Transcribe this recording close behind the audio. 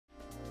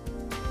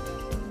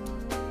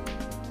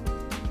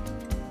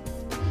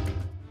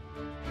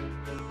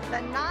the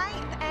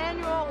 9th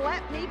annual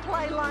Let Me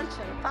Play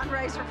Luncheon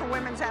fundraiser for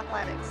women's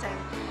athletics.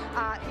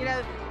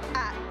 And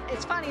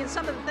it's funny, in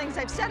some of the things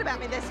they've said about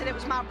me, they said it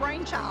was my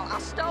brainchild. I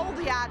stole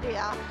the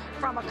idea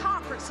from a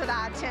conference that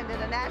I attended,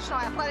 a National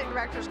Athletic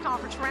Directors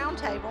Conference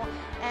Roundtable,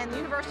 and the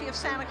University of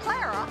Santa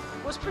Clara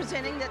was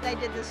presenting that they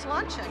did this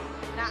luncheon.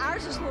 Now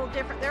ours is a little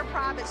different. They're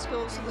private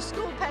schools, so the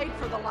school paid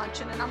for the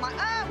luncheon, and I'm like,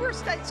 we're a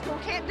state school,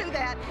 can't do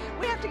that.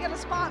 We have to get a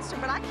sponsor.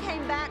 But I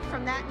came back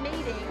from that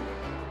meeting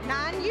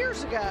 9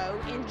 years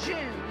ago in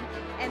June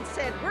and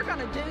said, we're going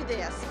to do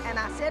this. And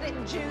I said it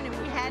in June, and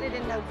we had it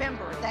in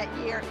November that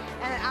year.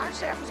 And our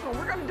staff was going,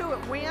 we're going to do it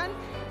when?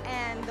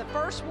 And the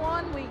first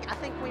one, I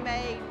think we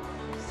made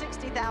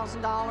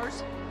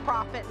 $60,000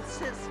 profit. And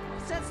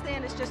since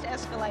then, it's just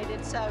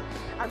escalated. So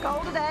our goal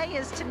today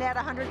is to net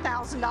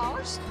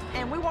 $100,000,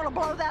 and we want to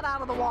blow that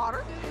out of the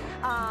water.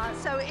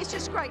 So it's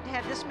just great to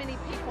have this many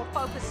people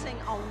focusing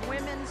on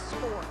women's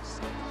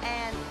sports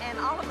and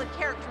all of the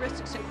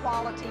characteristics and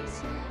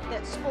qualities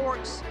that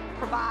sports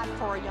provide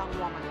for a young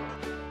woman.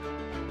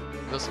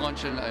 This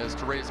luncheon is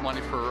to raise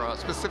money for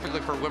specifically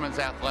for women's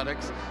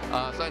athletics.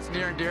 So that's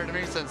near and dear to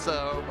me since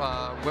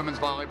women's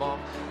volleyball.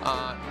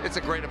 It's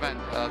a great event.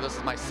 This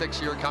is my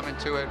 6th year coming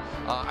to it.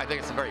 I think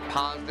it's a very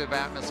positive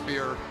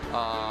atmosphere,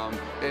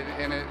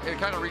 and it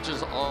kind of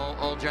reaches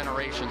all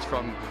generations,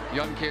 from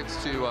young kids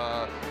to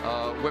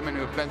women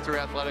who have been through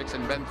athletics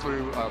and been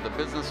through the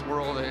business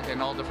world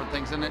and all different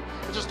things. And it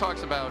just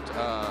talks about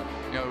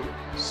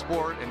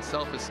sport and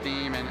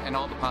self-esteem and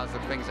all the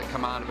positive things that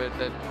come out of it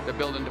that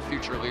build into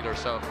future leaders.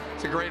 So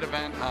it's a great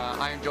event.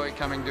 I enjoy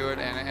coming to it,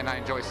 and I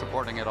enjoy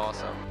supporting it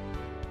also.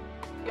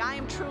 I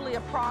am truly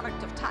a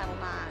product of Title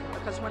IX,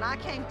 because when I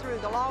came through,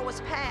 the law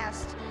was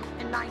passed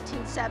in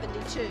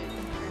 1972,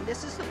 and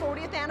this is the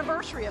 40th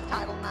anniversary of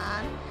Title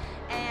IX.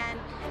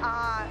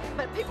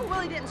 But people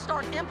really didn't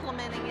start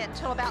implementing it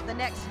until about the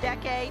next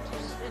decade,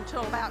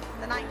 until about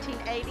the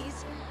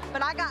 1980s.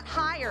 But I got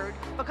hired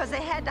because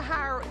they had to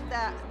hire,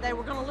 they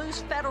were going to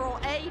lose federal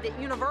aid at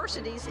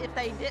universities if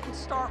they didn't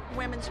start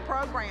women's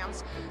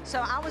programs. So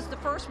I was the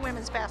first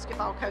women's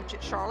basketball coach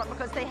at Charlotte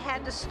because they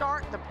had to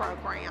start the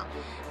program.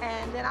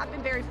 And then I've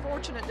been very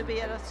fortunate to be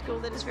at a school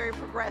that is very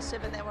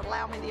progressive and that would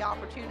allow me the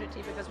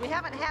opportunity, because we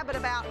have but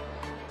about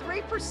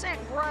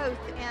 3% growth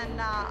in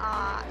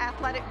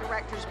athletic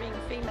directors being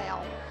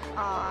female.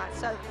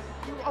 So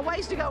a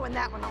ways to go in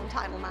that one on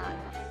Title IX.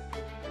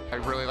 I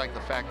really like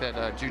the fact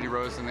that Judy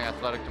Rose in the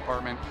athletic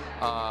department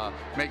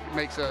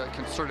makes a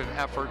concerted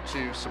effort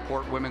to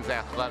support women's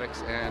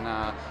athletics, and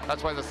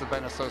that's why this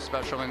event is so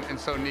special and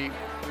so neat.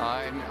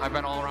 And I've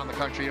been all around the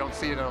country. You don't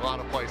see it in a lot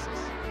of places.